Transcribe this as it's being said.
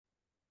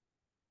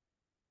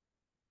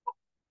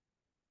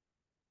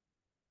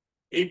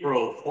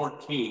April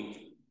 14th,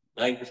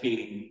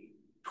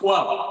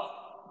 1912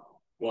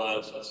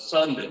 was a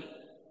Sunday.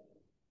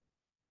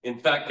 In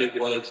fact, it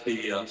was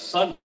the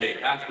Sunday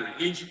after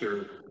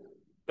Easter,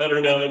 better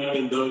known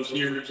in those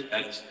years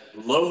as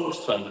Low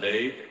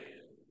Sunday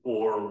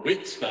or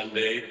Whit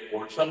Sunday,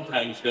 or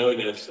sometimes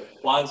known as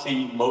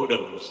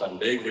Quasimodo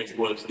Sunday, which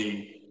was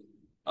the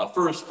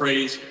first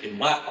phrase in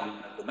Latin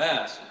at the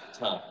Mass at the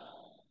time.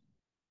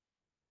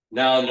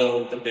 Now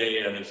known today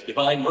as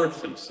Divine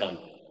Mercy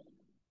Sunday.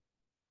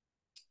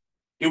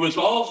 It was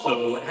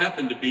also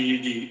happened to be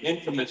the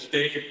infamous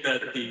day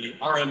that the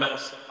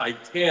RMS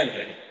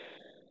Titanic,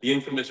 the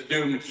infamous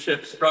doomed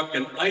ship, struck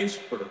an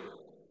iceberg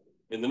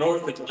in the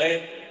North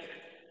Atlantic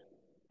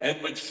and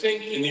would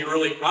sink in the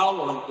early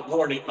hour of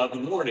the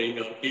morning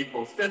of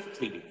April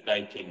 15th,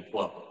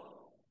 1912.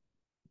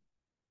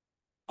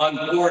 On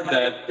board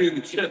that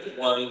doomed ship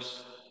were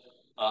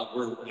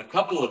a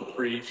couple of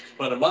priests,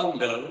 but among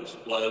those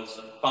was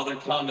Father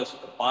Thomas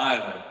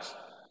Biles,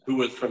 who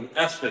was from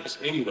Essex,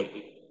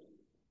 England.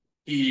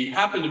 He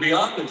happened to be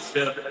on the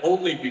ship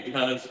only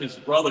because his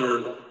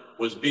brother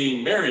was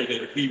being married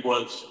and he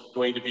was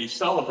going to be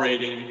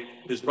celebrating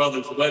his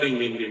brother's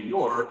wedding in New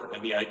York,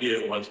 and the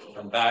idea was to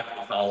come back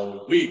the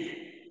following week.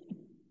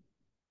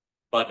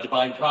 But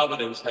Divine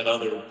Providence had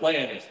other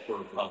plans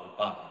for Father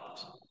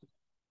Biles.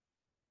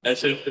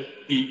 As if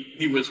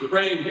he was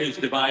praying his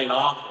divine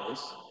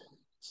office,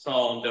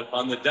 psalmed up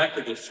on the deck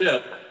of the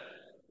ship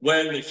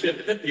when the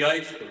ship hit the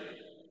iceberg.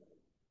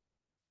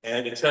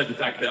 And it said, in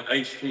fact, that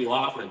ice flew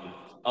off and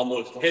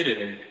almost hit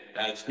him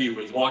as he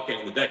was walking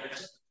on the deck.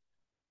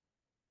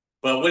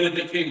 But when it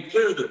became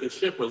clear that the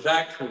ship was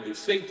actually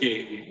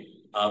sinking,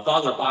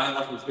 Father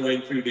Biles was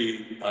going through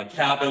the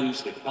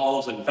cabins, the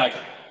calls. In fact,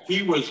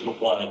 he was the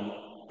one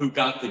who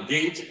got the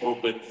gates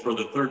open for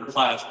the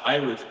third-class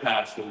Irish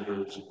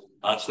passengers,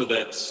 so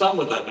that some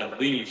of them, at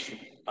least,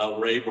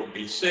 were able to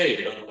be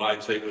saved.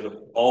 Otherwise,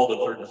 all the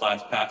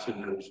third-class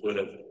passengers would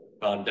have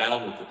gone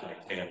down with the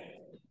Titanic.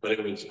 But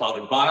it was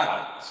Father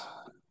Biles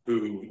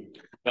who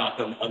got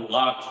them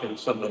unlocked in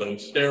some of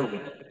those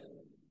stairwells.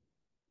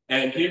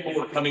 And people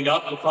were coming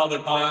up to Father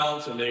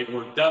Biles, and they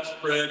were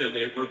desperate, and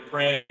they were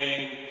praying,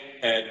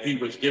 and he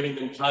was giving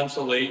them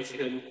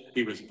consolation.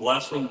 He was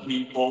blessing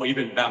people,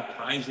 even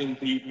baptizing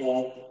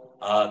people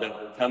that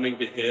were coming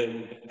to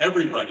him.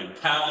 Everybody,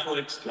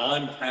 Catholics,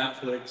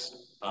 non-Catholics,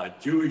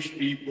 Jewish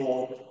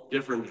people,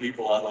 different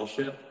people on the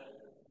ship.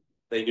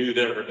 They knew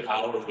their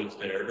power was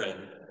there, and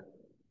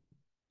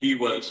he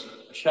was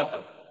a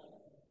shepherd.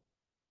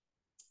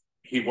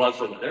 He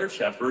wasn't their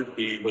shepherd,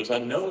 he was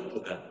unknown to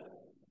them.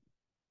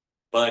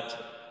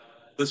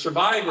 But the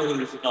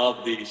survivors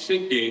of the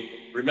sinking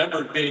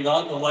remembered being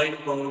on the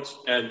lifeboats,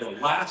 and the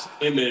last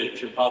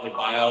image of Father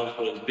Biles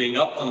was being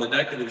up on the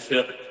deck of the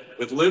ship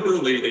with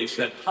literally, they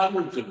said,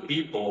 hundreds of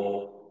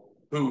people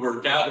who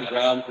were gathered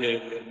around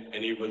him,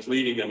 and he was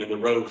leading them in the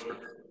rosary.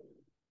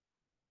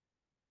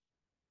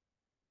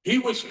 He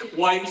was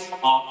twice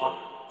offered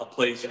a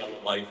place on the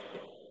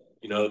lifeboat.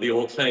 You know, the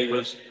old saying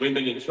was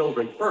women and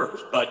children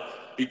first,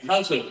 but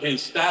because of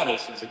his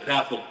status as a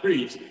Catholic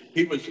priest,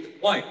 he was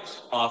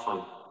twice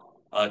offered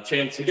a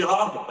chance to get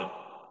off of it.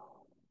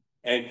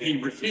 And he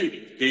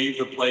refused, gave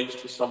the place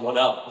to someone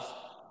else.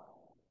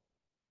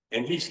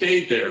 And he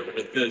stayed there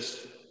with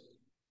this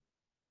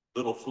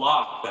little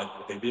flock that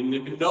they didn't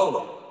even know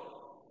of,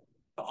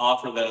 to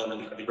offer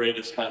them the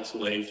greatest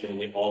consolation,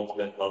 the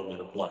ultimate moment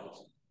of life.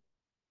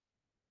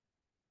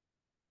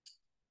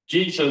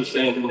 Jesus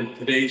in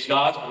today's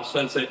gospel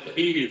says that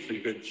he is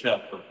the good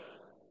shepherd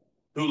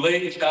who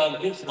lays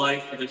down his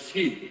life for the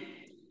sheep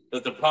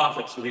that the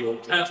prophets of the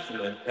Old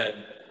Testament had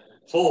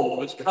told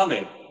was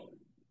coming.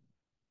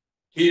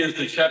 He is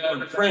the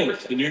shepherd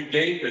prince, the new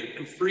David,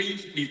 who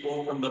frees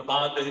people from the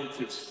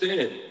bondage of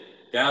sin,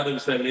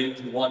 gathers them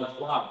into one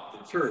flock,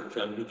 the church,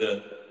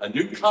 under a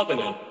new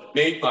covenant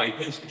made by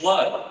his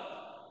blood.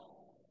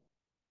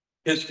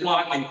 His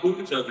flock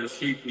includes other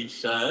sheep, he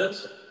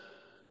says,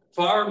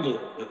 far more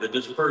than the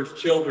dispersed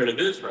children of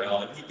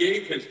Israel, and he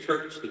gave his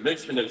church the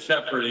mission of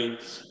shepherding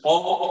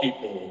all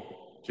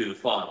people to the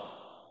Father.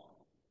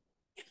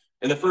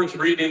 In the first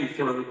reading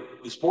for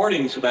this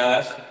morning's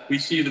Mass, we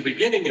see the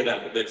beginning of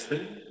that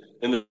mission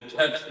in the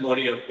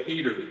testimony of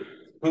Peter,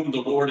 whom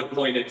the Lord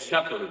appointed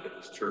shepherd of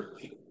his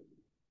church.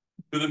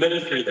 Through the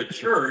ministry of the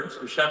church,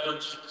 the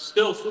shepherds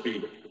still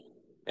speak,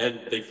 and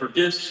they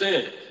forgive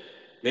sin,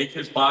 make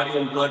his body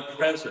and blood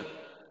present,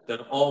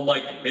 that all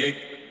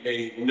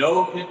may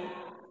know him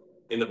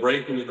in the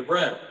breaking of the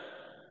bread.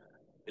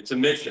 It's a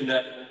mission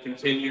that will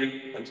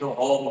continue until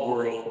all the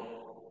world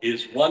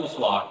is one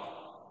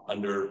flock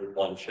under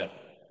one shepherd.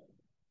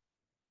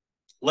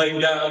 Laying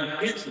down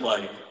his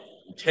life,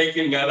 and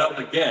taking that up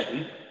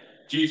again,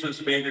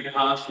 Jesus made it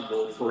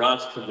possible for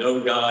us to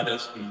know God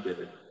as he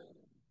did,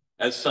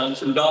 as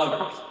sons and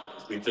daughters,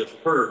 as we just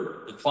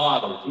heard, the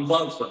Father who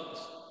loves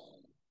us.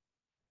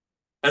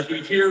 As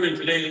we hear in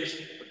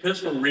today's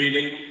epistle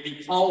reading,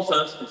 he calls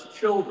us his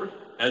children,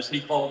 as he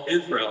called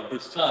Israel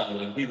his son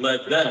when he led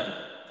them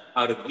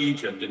out of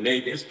Egypt and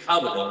made his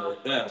covenant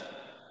with them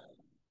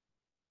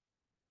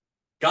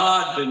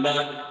God did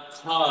not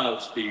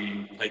cause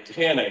the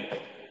Titanic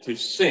to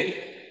sink,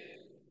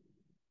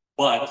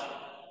 but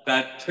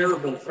that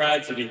terrible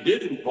tragedy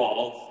did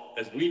involve,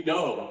 as we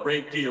know, a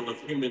great deal of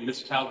human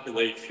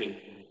miscalculation,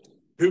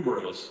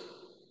 hubris,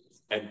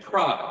 and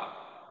pride.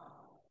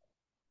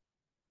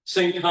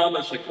 St.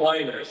 Thomas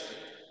Aquinas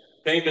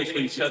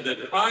famously said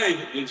that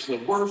pride is the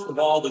worst of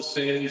all the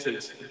sins.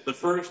 It's the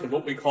first of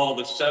what we call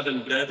the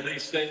 7 deadly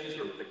sins,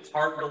 or the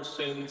cardinal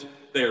sins.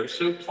 They are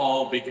so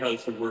called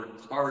because the word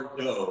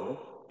cardo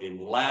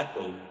in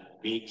Latin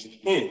means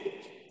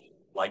hinge,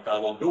 like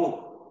on a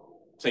door.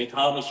 St.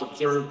 Thomas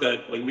observed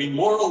that when we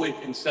morally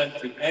consent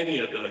to any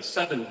of the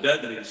 7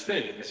 deadly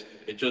sins,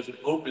 it just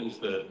opens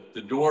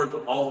the door to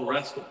all the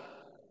rest of them.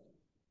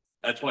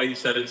 That's why he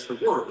said it's the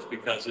worst,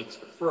 because it's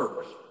the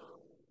first.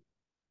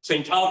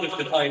 St. Thomas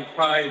defined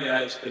pride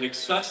as an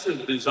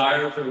excessive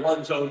desire for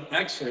one's own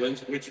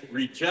excellence, which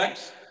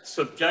rejects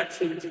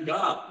subjection to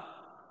God.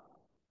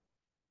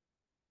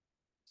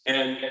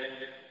 And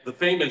the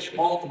famous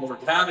Baltimore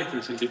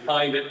Catechism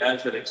defined it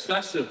as an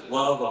excessive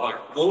love of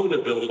our own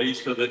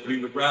abilities, so that we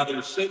would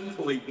rather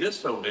sinfully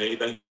disobey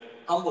than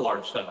humble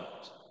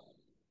ourselves.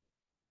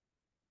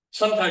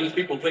 Sometimes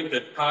people think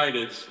that pride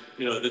is,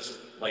 this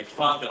like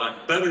thought that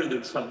I'm better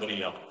than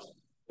somebody else.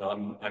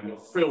 I'm a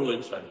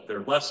privilege,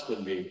 they're less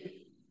than me.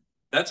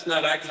 That's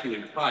not actually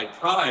pride.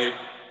 Pride,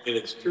 in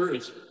its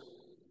purest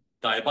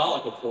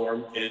diabolical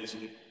form, is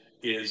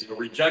a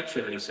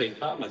rejection, as St.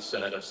 Thomas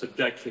said, a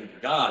subjection to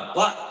God.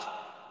 But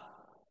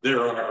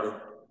there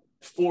are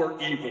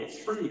 4 evil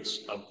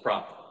fruits of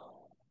pride,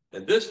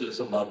 and this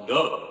is among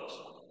those: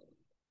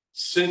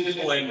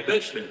 sinful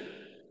ambition,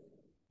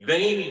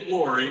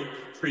 vainglory,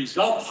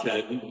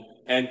 presumption,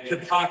 and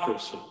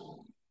hypocrisy.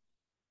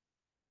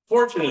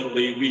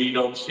 Fortunately, we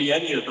don't see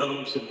any of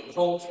those in the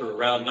culture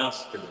around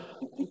us today.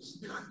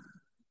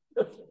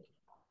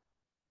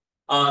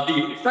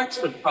 The effects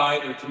of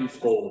pride are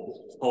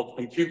twofold. It's called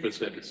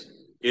concupiscence.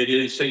 It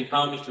is, St.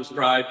 Thomas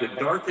described, a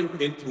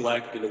darkened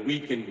intellect and a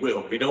weakened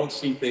will. We don't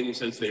see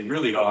things as they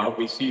really are.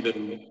 We see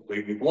them the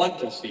way we want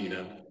to see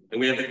them.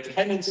 And we have a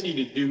tendency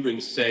to do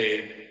and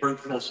say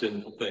hurtful,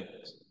 sinful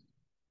things.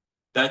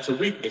 That's a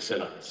weakness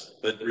in us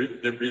that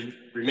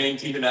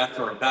remains even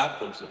after our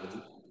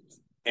baptism.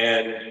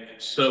 And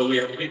so we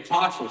have to be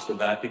cautious of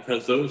that,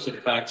 because those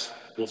effects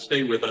will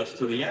stay with us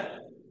to the end.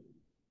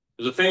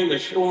 There's a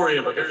famous story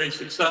of a very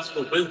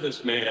successful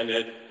businessman,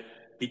 and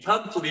he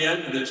comes to the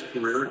end of his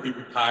career, he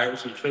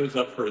retires, he shows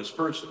up for his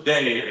first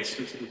day at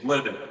assisted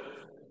living.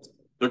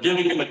 They're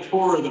giving him a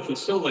tour of the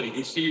facility.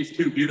 He sees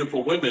 2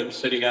 beautiful women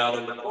sitting out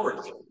on the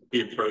porch.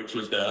 He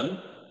approaches them,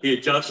 he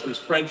adjusts his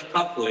French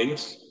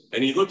cufflinks,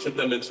 and he looks at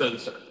them and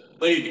says,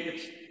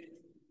 "Ladies,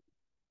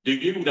 do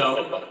you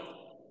know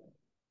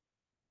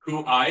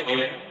who I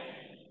am?"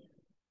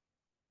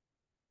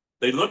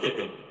 They look at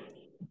him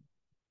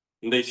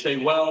and they say,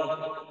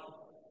 "Well,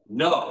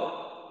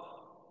 no.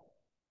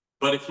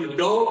 But if you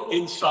go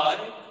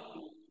inside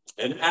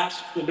and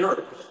ask the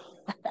nurse,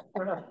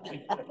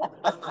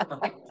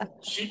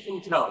 she can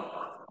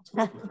tell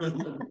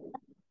you."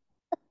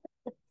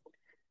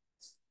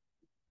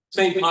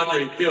 St.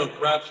 Padre Pio,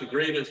 perhaps the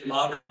greatest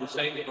modern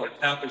saint of our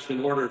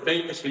Capuchin order,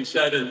 famously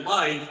said, "In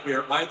life, we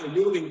are either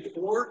moving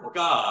toward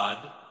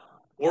God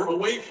or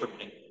away from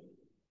Him."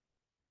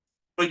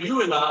 But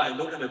you and I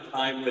live in a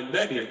time when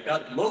many, if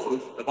not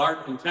most, of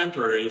our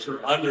contemporaries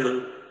are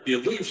under the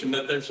illusion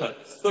that there's a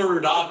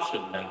third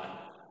option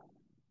now,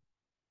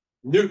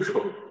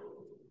 neutral.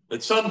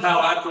 That somehow,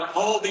 after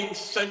all these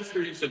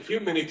centuries of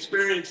human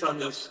experience on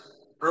this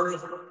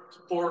earth,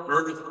 poor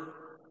earth,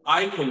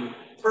 I can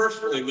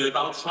personally live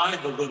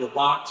outside the little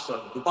box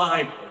of the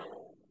Bible,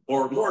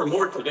 or more and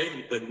more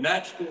today, the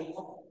natural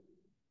law,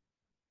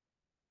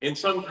 in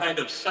some kind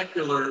of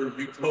secular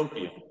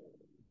utopia,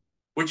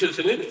 which is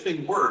an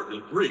interesting word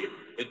in Greek.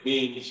 It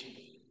means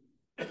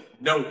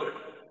nowhere.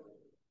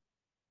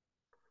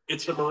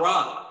 It's a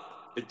mirage.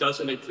 It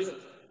doesn't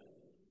exist.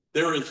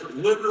 There is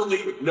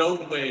literally no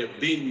way of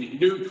being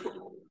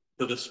neutral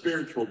to the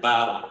spiritual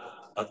battle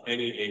of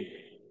any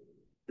age.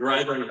 You're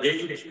either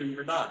engaged or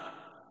you're not.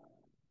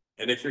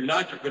 And if you're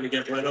not, you're going to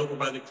get run over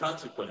by the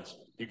consequence.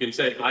 You can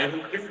say, "I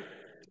don't care.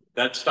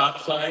 That stop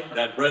sign,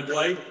 that red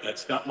light,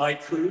 that's not my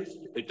truth.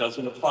 It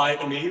doesn't apply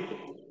to me.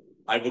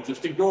 I will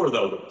just ignore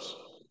those."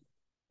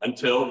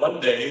 Until one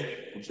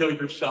day, you kill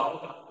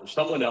yourself or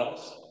someone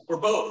else, or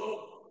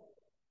both.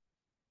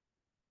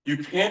 You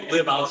can't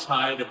live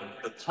outside of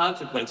the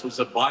consequences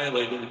of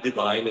violating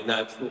divine and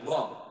natural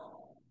law.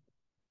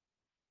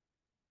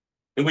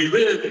 And we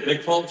live in a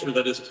culture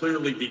that is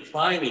clearly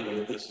declining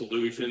in this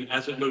illusion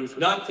as it moves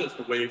not just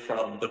away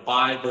from the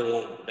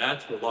Bible,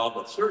 natural law,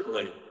 but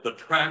certainly the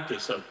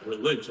practice of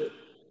religion.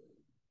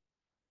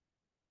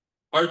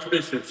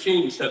 Archbishop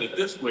Sheen said it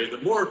this way: the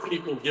more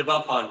people give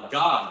up on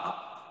God,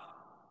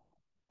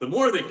 the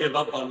more they give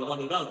up on one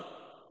another.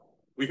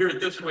 We hear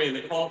it this way in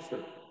the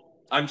culture: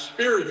 I'm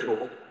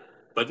spiritual,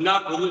 but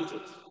not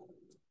religious.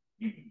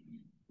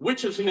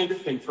 Which is an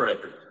interesting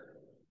phrase,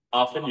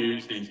 often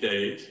used these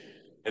days.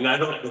 And I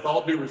don't, with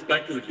all due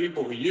respect to the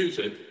people who use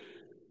it,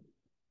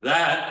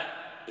 that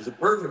is a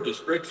perfect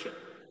description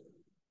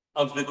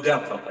of the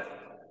devil.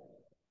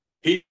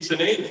 He's an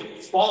angel,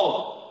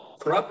 fallen,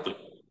 corrupted,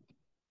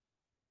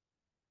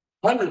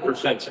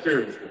 100%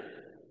 spiritual,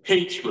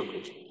 hates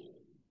religion,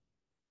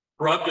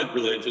 corrupted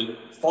religion,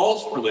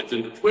 false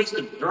religion,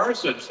 twisted. There are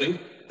such things.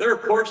 There are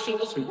poor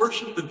souls who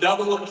worship the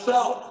devil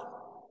himself.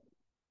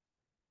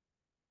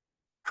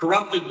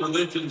 Corrupted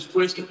religions,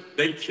 twisted.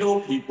 They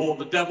kill people.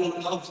 The devil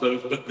loves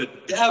those. But the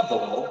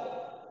devil,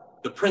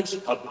 the prince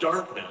of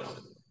darkness,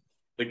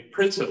 the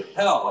prince of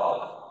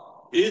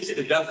hell, is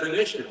the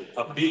definition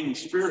of being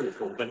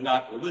spiritual but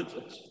not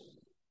religious.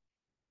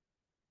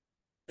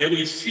 And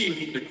we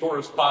see the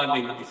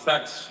corresponding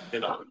effects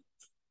in our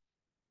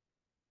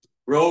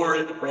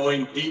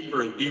growing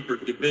deeper and deeper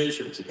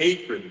divisions,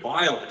 hatred,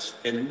 violence,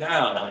 and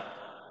now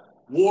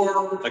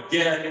war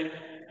again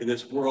in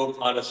this world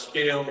on a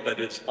scale that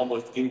is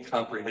almost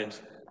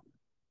incomprehensible.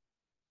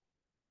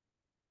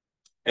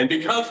 And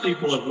because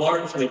people have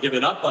largely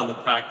given up on the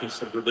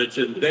practice of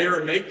religion, they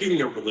are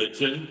making a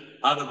religion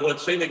out of what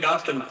St.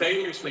 Augustine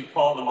famously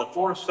called in the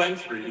 4th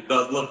century the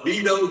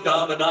libido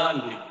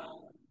dominandi: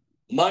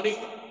 money,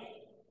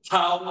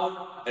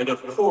 power, and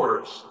of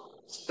course,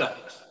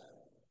 sex.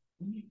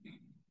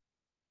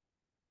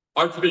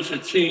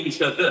 Archbishop Cheney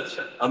said this: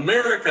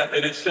 America,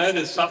 it is said,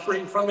 is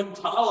suffering from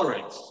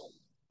intolerance.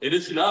 It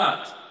is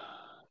not.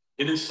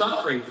 It is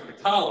suffering from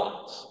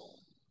tolerance.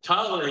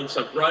 Tolerance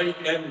of right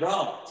and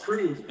wrong,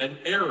 truth and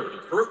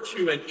error,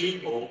 virtue and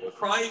evil,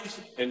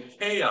 Christ and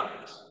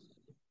chaos.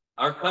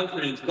 Our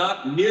country is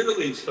not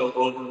nearly so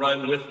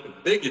overrun with the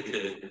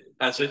bigoted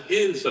as it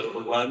is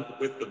overrun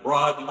with the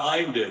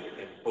broad-minded,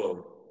 end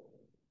quote.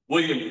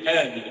 William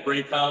Penn, the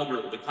great founder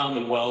of the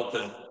Commonwealth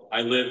that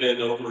I live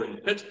in over in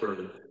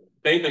Pittsburgh,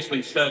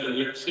 famously said in the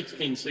year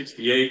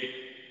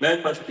 1668,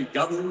 men must be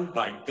governed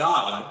by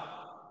God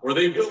or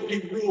they will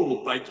be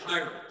ruled by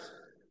tyrants.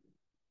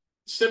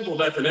 Simple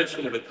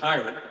definition of a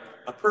tyrant: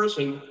 a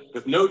person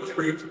with no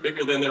truth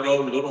bigger than their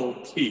own little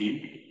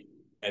t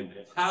and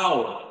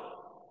power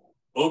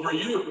over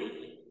you.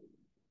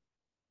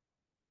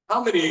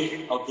 How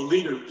many of the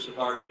leaders of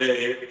our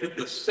day fit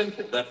the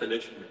simple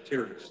definition of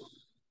tyranny?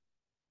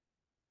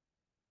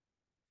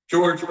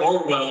 George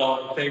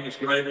Orwell, a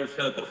famous writer,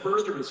 said, the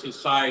further a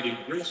society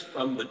drifts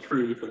from the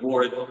truth, the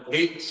more it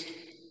hates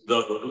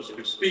those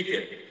who speak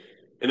it.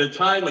 In a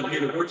time of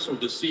universal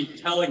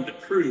deceit, telling the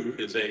truth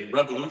is a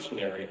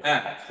revolutionary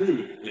act.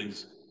 Truth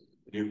is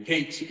new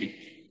hate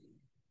speech.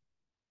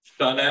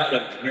 John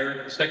Adams,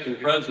 America's second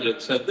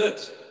president, said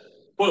this,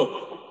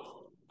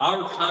 quote,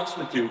 our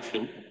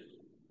Constitution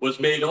was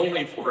made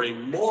only for a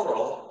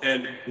moral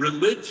and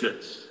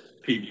religious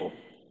people.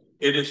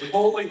 It is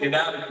wholly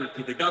inadequate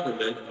to the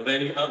government of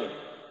any other.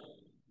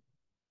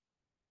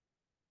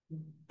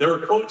 There are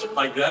quotes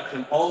like that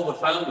from all the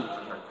founders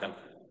of our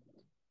country.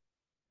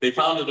 They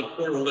founded a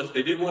pluralist.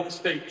 They didn't want a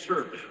state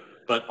church,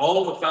 but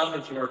all the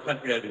founders of our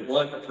country had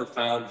one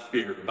profound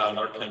fear about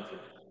our country,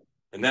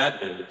 and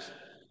that is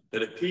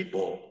that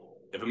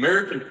if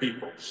American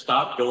people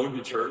stopped going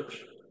to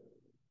church,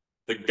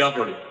 the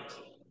government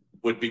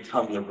would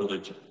become their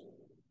religion.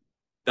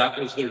 That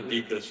was their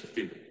deepest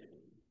fear.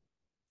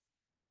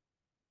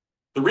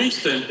 The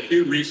recent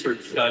Pew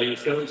Research study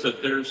shows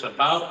that there's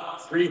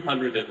about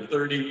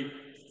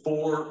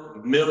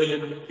 334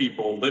 million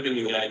people living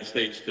in the United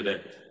States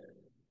today.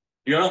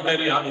 Do you know how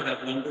many out of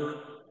that number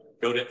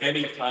go to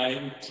any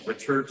time of a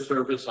church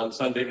service on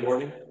Sunday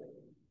morning?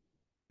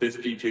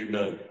 52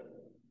 million.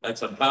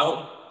 That's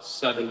about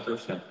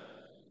 7%.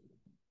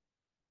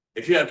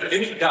 If you have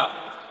any doubt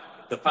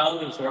the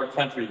founders of our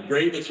country's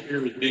greatest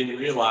fear is being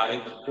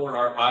realized before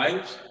our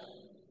eyes,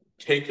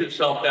 take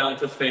yourself down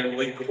to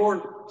family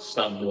court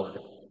some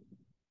morning.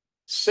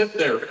 Sit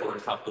there for a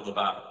couple of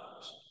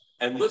hours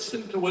and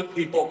listen to what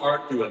people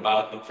argue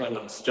about in front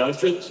of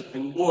judges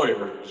and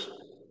lawyers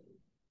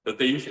that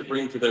they used to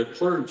bring to their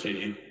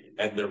clergy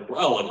and their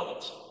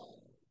relatives.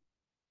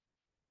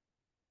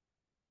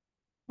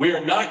 We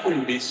are not going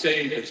to be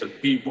saved as a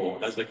people,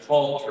 as a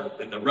culture,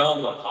 in the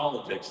realm of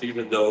politics,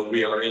 even though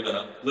we are in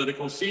a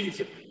political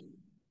season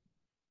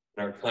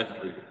in our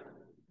country.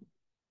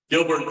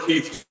 Gilbert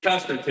Keith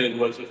Chesterton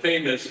was a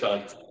famous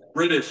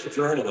British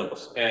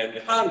journalist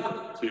and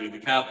convert to the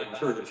Catholic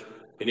Church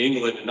in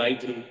England in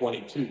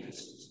 1922.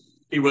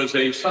 He was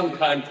a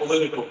sometime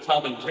political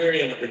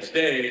commentarian of his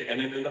day, and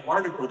in an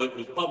article that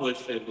was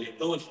published in the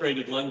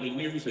Illustrated London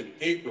News in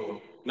April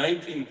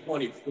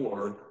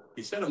 1924,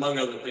 he said, among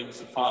other things,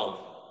 the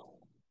following: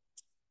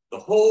 the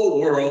whole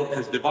world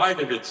has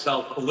divided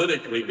itself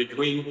politically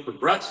between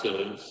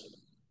progressives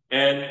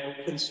and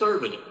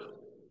conservatives.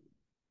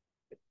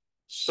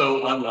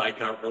 So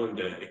unlike our own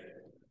day.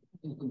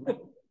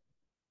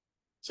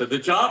 So the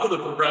job of the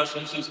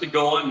progressives is to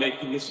go on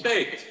making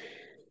mistakes.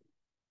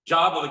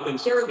 Job of the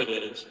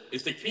conservatives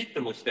is to keep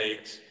the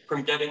mistakes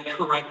from getting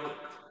corrected.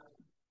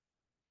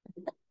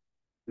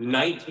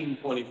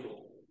 1924.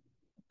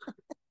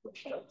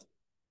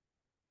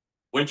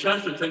 When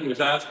Chesterton was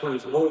asked for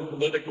his own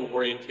political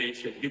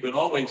orientation, he would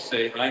always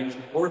say, I'm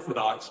an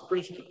Orthodox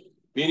Christian,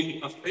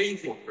 meaning a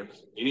faithful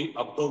Christian, meaning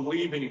a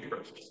believing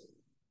Christian.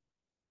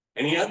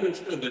 And he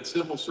understood that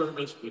civil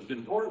service was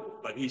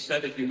important, but he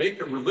said, if you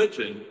make a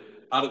religion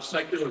out of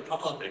secular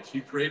politics,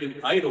 you create an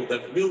idol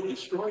that will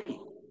destroy you.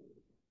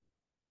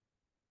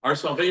 Our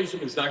salvation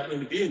is not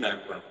going to be in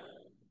that realm.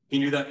 He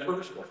knew that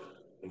personally.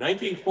 In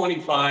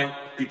 1925,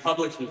 he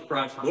published his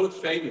perhaps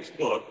most famous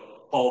book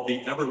called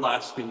The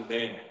Everlasting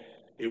Man.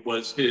 It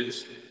was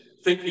his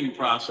thinking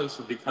process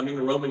of becoming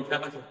a Roman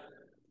Catholic,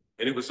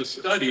 and it was a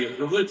study of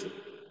religion.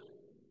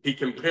 He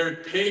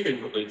compared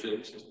pagan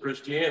religions to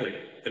Christianity,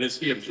 and as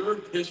he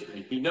observed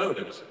history, he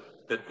noticed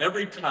that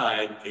every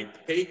time a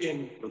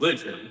pagan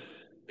religion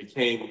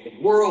became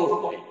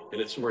worldly in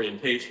its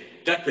orientation,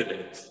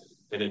 decadent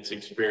in its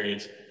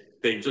experience,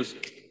 they just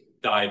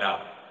died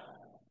out.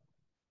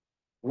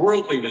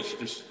 Worldliness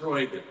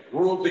destroyed it.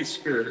 Worldly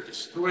spirit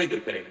destroyed the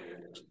pagan,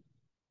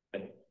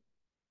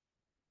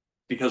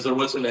 because there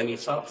wasn't any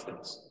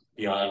substance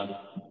beyond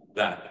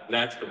that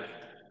natural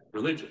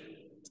religion.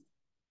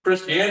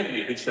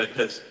 Christianity, he said,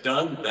 has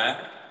done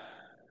that,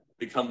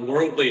 become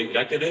worldly and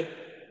decadent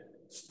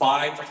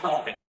 5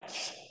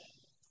 times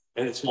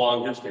in its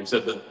long history. He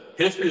said the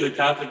history of the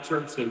Catholic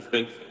Church has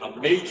been a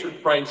major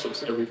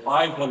crisis every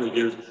 500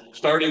 years,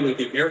 starting with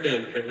the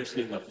Arian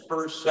heresy in the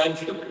 1st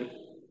century.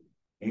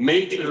 A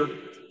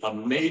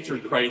major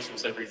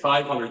crisis every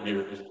 500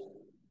 years.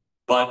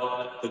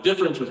 But the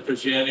difference with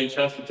Christianity,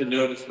 Chesterton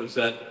noticed, was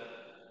that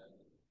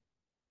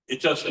it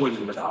just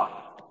wouldn't die.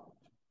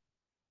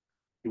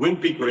 It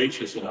wouldn't be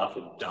gracious enough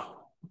and die.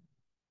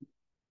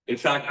 In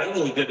fact, not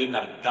only did it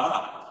not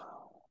die,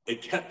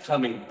 it kept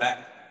coming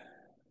back.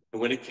 And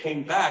when it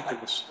came back,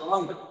 it was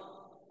stronger,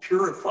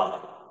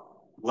 purified,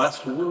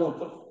 less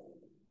worldly.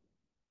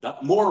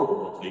 Not more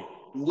worldly,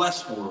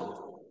 less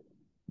worldly,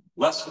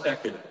 less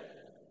decadent,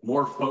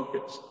 more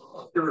focused,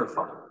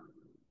 purified.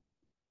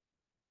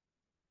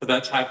 But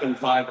that's happened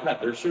 5 times.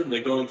 They're certainly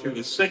going through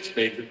the 6th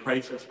major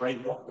crisis right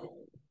now.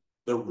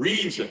 The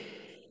reason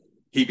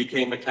he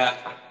became a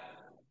Catholic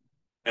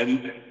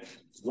and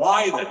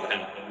why that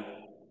happened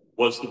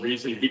was the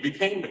reason he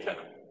became a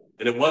Catholic.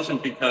 And it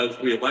wasn't because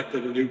we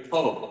elected a new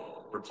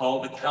pope or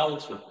called a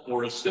council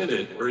or a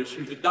synod or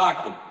issued a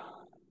document.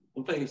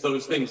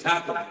 Those things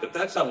happen, but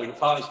that's not what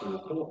caused the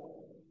reform.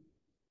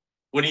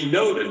 What he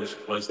noticed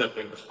was that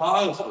what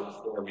caused the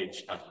reform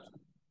each time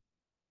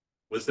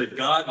was that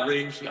God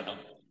raised up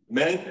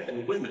men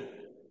and women,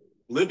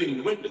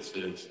 living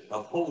witnesses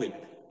of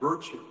holiness,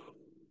 virtue.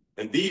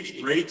 And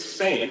these great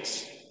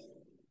saints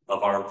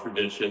of our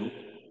tradition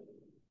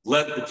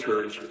led the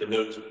church in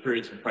those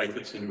periods of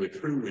crisis into a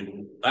true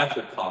renewal. That's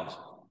what caused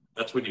it.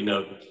 That's what he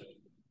noticed.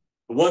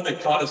 The one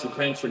that caught his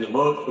attention the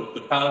most was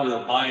the founder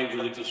of my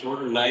religious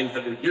order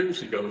 900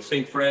 years ago,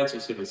 St.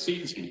 Francis of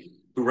Assisi,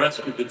 who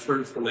rescued the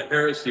church from the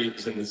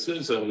heresies and the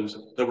schisms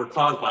that were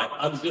caused by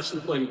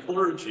undisciplined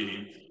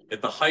clergy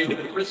at the height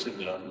of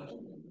Christendom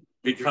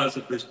because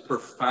of his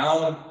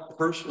profound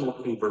personal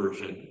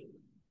conversion,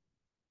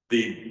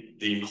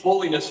 the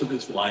holiness of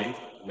his life,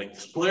 and the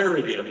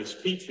clarity of his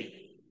teaching.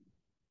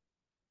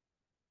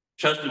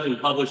 Chesterton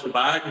published a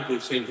biography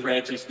of St.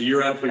 Francis the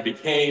year after he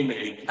became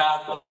a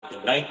Catholic in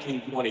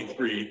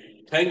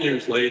 1923. 10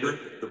 years later,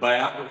 the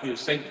biography of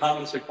St.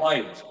 Thomas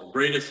Aquinas, the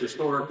greatest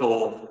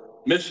historical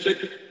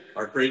mystic,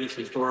 our greatest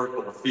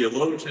historical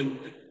theologian.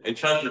 And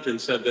Chesterton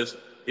said this,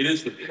 it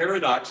is the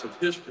paradox of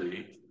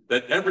history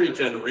that every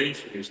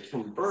generation is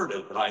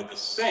converted by the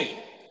saint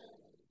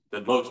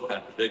that most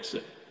contradicts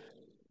it.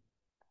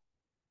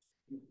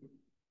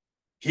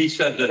 He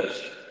said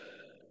this,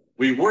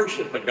 we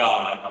worship a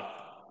God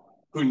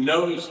who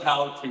knows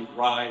how to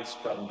rise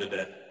from the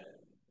dead.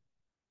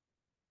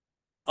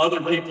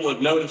 Other people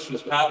have noticed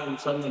this pattern,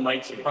 some of them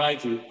might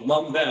surprise you.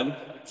 Among them,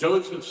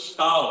 Joseph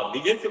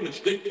Stalin, the infamous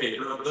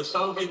dictator of the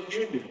Soviet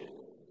Union.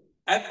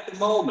 At the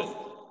moment,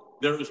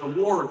 there is a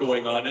war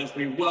going on, as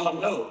we well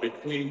know,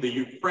 between the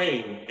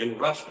Ukraine and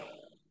Russia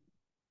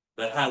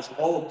that has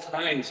all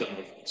kinds of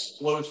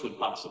explosive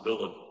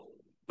possibility.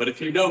 But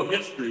if you know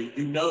history,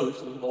 you know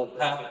this is an old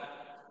pattern.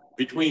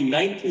 Between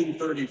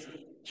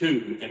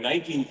 1932 and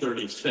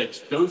 1936,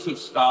 Joseph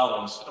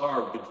Stalin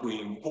starved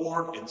between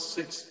 4 and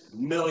 6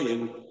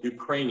 million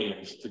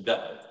Ukrainians to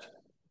death.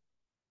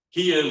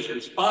 He is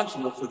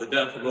responsible for the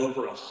death of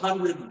over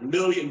 100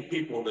 million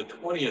people in the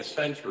 20th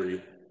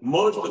century,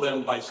 most of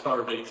them by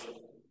starvation.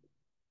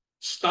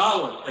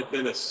 Stalin had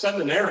been a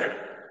seminarian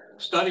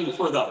studying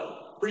for the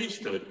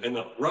priesthood in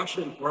the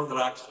Russian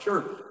Orthodox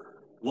Church,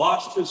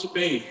 lost his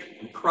faith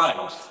in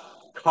Christ,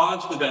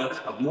 caused the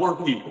death of more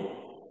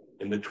people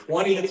in the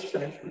 20th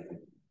century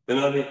than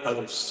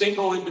a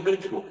single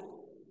individual.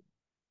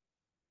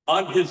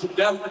 On his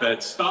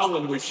deathbed,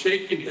 Stalin was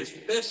shaking his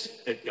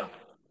fist at God.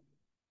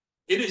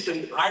 It is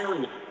an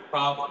irony of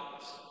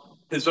providence.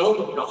 His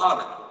own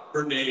daughter,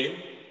 her name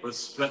was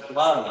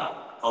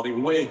Svetlana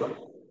Aliueva,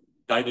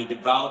 died a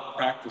devout,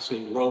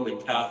 practicing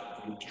Roman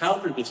Catholic, in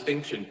counter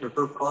distinction to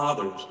her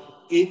father's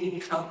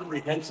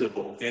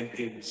incomprehensible and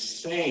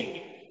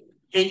insane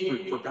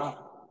hatred for God.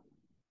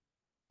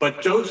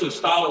 But Joseph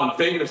Stalin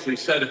famously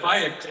said, if I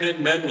had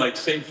 10 men like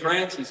St.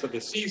 Francis of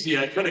Assisi,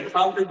 I could have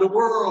conquered the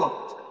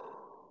world.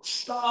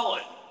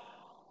 Stalin,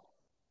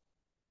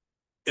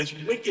 as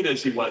wicked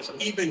as he was,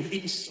 even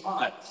he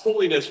saw it.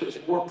 Holiness was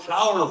more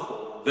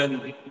powerful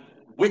than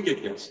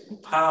wickedness,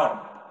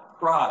 power,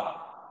 pride.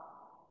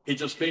 He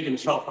just made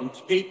himself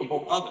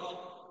incapable of it.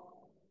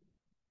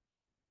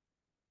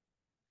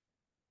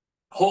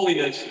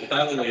 Holiness is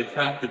not only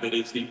attractive, it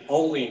is the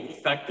only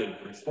effective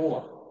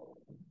reform.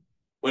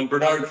 When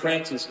Bernard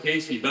Francis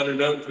Casey, better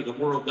known to the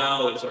world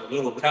now as our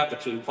little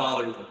Capuchin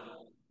father,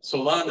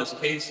 Solanus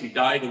Casey,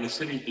 died in the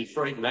city of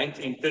Detroit in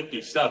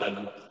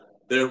 1957,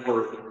 there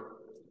were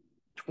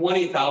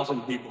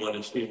 20,000 people at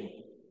his funeral.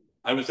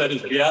 I was at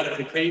his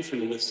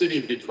beatification in the city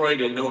of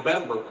Detroit in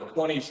November of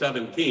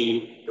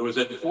 2017. It was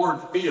at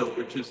Ford Field,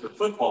 which is the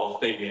football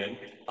stadium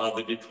of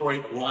the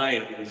Detroit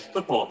Lions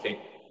football team.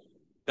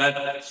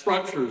 That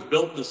structure is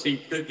built to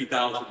seat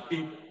 50,000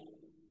 people.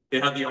 They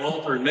had the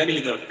altar, and many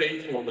of the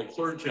faithful and the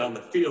clergy on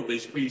the field. They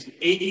squeezed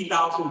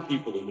 80,000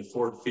 people into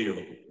Ford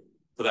Field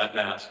for that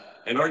mass.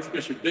 And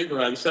Archbishop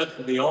Vigran said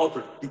from the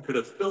altar he could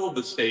have filled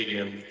the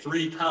stadium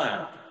 3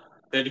 times.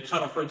 They had to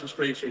cut off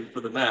registration for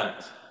the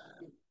mass.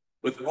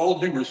 With all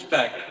due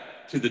respect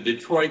to the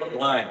Detroit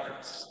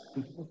Lions,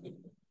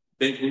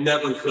 they've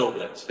never filled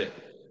that stadium.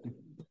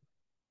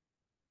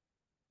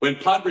 When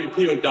Padre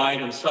Pio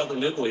died in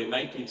southern Italy in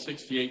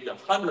 1968,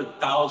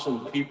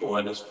 100,000 people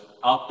at his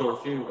outdoor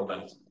funeral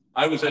mass.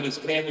 I was at his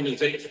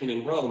canonization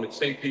in Rome at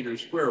St.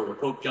 Peter's Square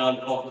with Pope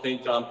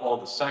St. John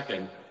Paul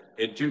II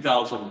in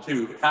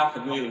 2002.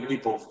 500,000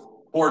 people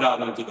poured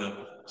out into the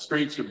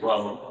streets of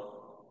Rome.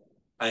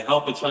 I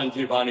helped at San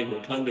Giovanni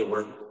Rotondo,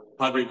 where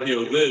Padre Pio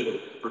lived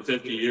for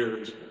 50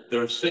 years.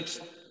 There are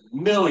 6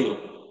 million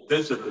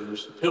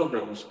visitors,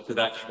 pilgrims to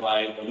that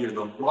shrine. You're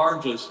the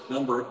largest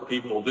number of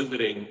people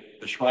visiting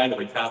the shrine of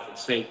a Catholic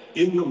saint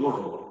in the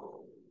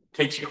world. It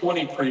takes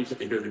 20 priests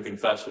to hear the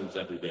confessions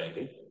every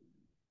day.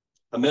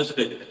 A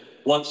mystic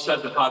once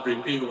said to Padre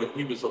Pio when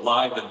he was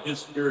alive that his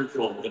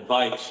spiritual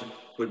advice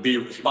would be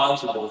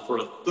responsible for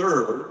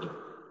 1/3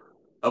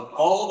 of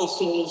all the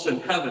souls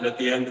in heaven at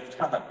the end of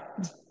time.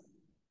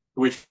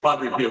 To which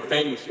Padre Pio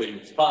famously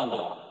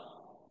responded,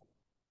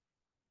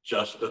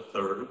 just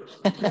 1/3.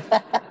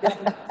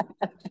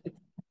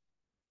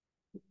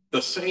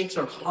 The saints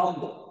are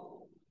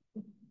humble,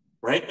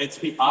 right? It's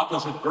the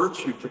opposite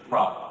virtue to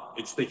pride.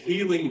 It's the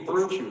healing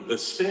virtue, the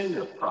sin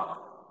of pride.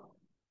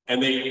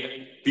 And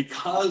they,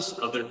 because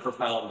of their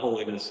profound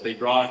holiness, they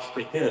draw us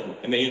to him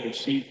and they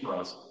intercede for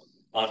us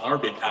on our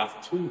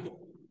behalf to him.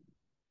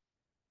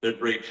 They're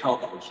great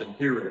helpers and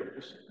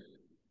heroes.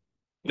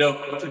 You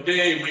know,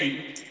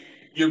 today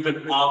you've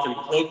been often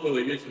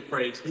colloquially used the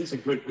phrase, he's a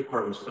good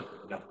person.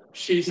 No,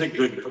 she's a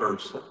good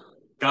person.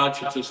 God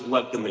should just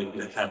let them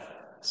into heaven.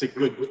 It's a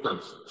good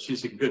person.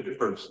 She's a good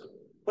person.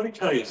 Let me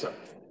tell you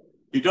something.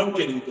 You don't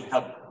get into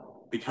heaven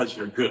because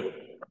you're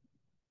good.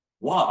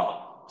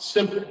 Why?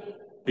 Simple.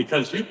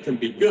 Because you can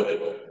be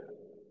good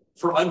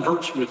for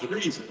unvirtuous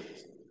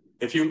reasons.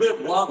 If you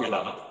live long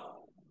enough,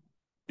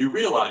 you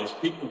realize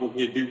people will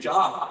give you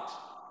jobs,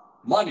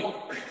 money,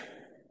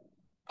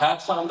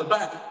 pats on the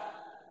back.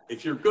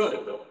 If you're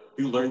good,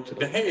 you learn to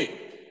behave,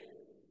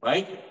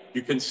 right?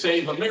 You can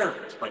save a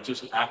marriage by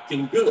just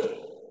acting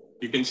good.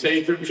 You can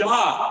save your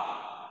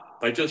job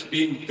by just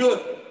being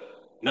good,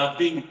 not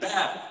being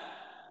bad.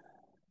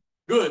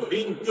 Good,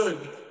 being good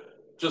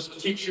just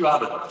keeps you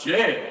out of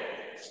jail.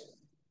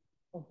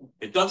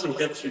 It doesn't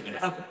get you to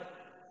heaven.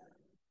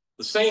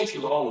 The saints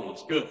are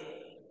always good,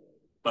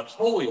 but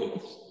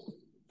holiness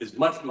is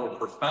much more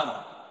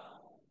profound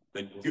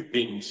than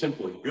being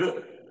simply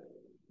good,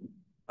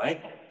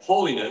 right?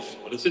 Holiness,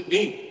 what does it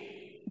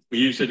mean? We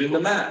use it in the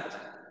Mass.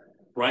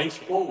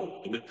 Christ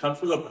holy, and it comes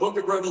from the book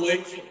of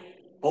Revelation.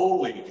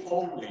 Holy,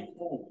 holy,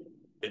 holy.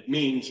 It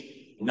means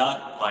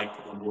not like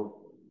the world.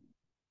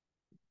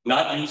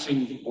 Not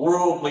using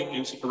worldly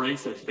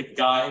inspirations to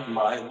guide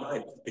my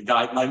life, to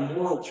guide my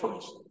moral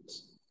choices.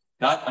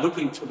 Not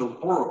looking to the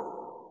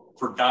world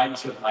for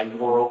guidance in my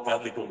moral,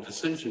 ethical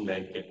decision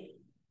making.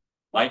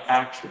 My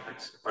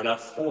actions are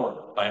not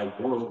formed by a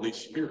worldly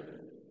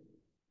spirit.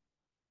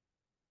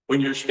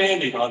 When you're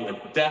standing on the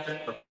deck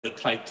of the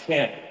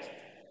Titanic,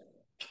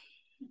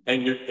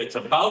 and it's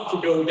about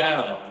to go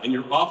down, and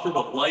you're offered a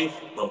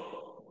lifeboat,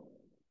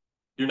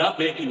 you're not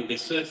making a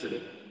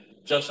decision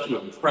just to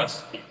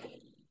impress people.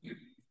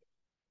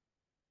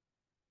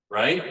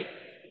 Right?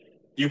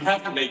 You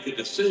have to make a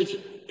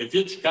decision. If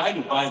it's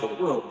guided by the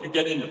world, you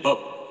get in the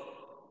boat.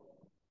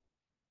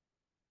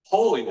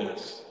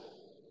 Holiness,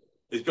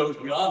 it goes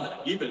beyond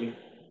that, even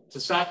to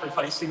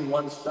sacrificing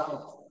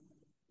oneself.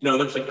 You know,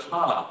 there's a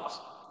cause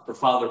for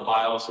Father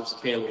Biles'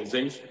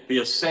 canonization, be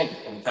a saint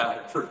in the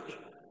Catholic Church.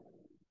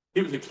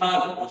 He was a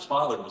convent, his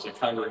father was a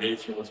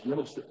Congregationalist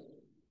minister.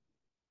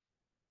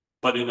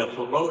 But in a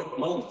heroic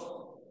moment,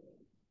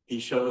 he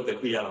showed that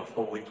he had a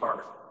holy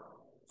heart,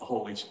 a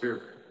Holy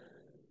Spirit.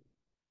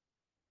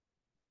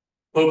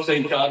 Pope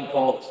St. John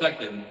Paul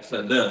II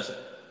said this: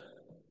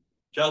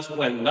 "Just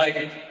when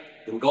night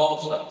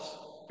engulfs us,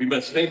 we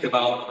must think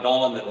about the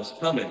dawn that is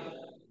coming.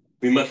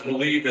 We must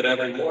believe that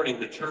every morning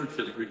the church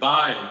is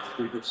revived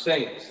through her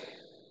saints,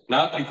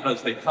 not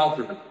because they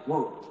conquer the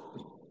world,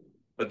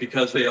 but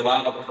because they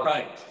allow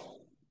Christ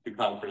to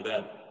conquer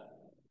them."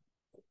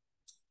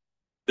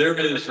 There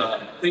is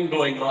a thing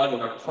going on in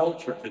our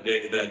culture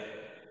today that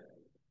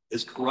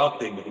is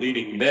corrupting and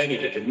leading many,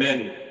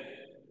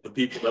 the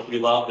people that we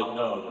love and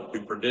know,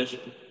 to perdition.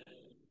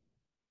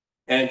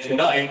 And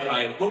tonight,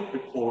 I am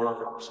hoping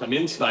for some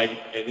insight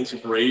and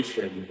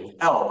inspiration and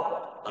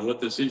help on what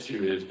this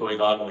issue is going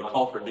on in the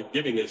culture. I've been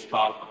giving this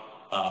talk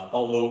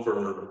all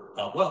over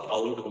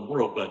the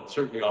world, but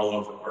certainly all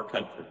over our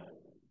country.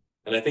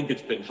 And I think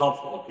it's been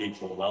helpful to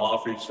people, and I'll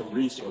offer you some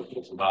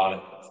resources about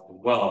it as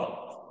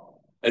well.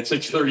 At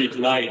 6:30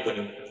 tonight,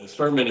 the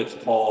sermon is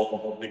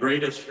called "The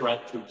Greatest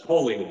Threat to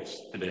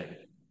Holiness Today."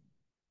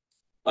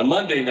 On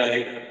Monday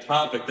night, a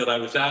topic that I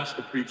was asked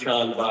to preach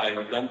on by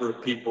a number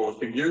of people a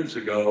few years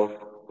ago,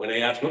 when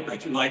they asked, "What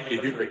would you like to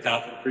hear a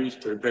Catholic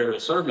priest prepare a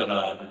sermon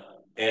on?"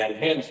 And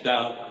hands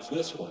down is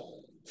this one: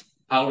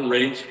 how to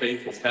raise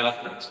faithful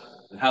Catholics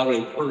and how to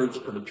encourage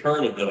the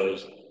return of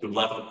those who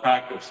left the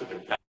practice of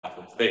their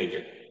Catholic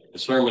faith. The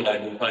sermon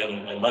I've been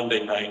planning on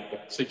Monday night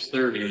at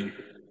 6:30,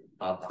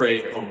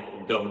 Pray, Hope,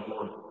 and Don't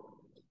Worry.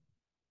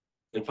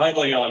 And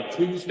finally, on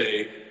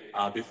Tuesday,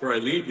 before I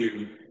leave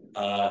you,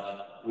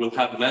 we'll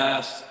have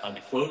Mass on the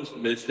closed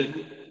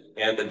mission,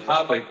 and the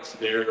topic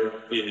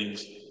there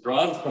is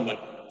drawn from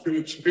a true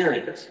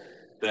experience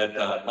that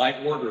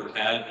my order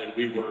had when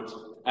we were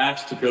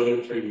asked to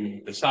go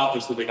to the South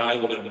Pacific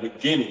island of New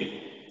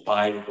Guinea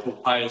by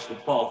Pope Pius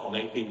XII in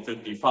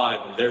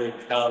 1955, and there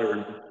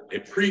encountered a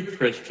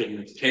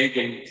pre-Christian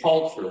pagan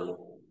culture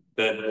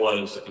that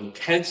was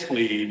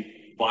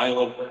intensely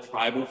violent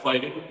tribal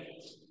fighting,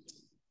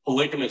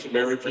 polygamous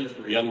marriages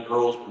where young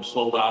girls were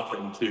sold off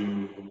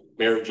into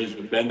marriages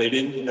with men they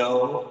didn't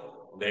know.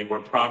 They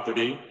were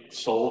property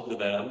sold to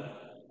them.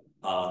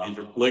 These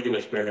were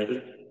polygamous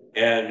marriages,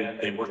 and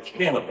they were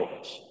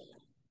cannibals.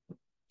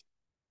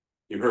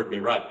 You heard me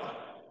right.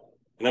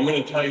 And I'm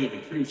going to tell you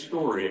the true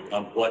story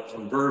of what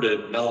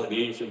converted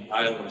Melanesian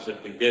islands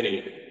of New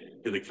Guinea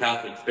to the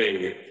Catholic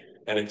faith.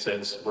 And it's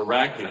as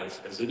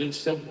miraculous as it is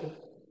simple.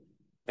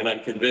 And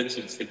I'm convinced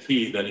it's the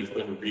key that is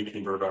going to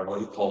reconvert our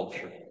own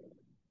culture.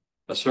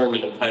 A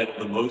sermon entitled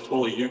 "The Most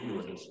Holy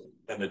Eucharist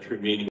and the True Meaning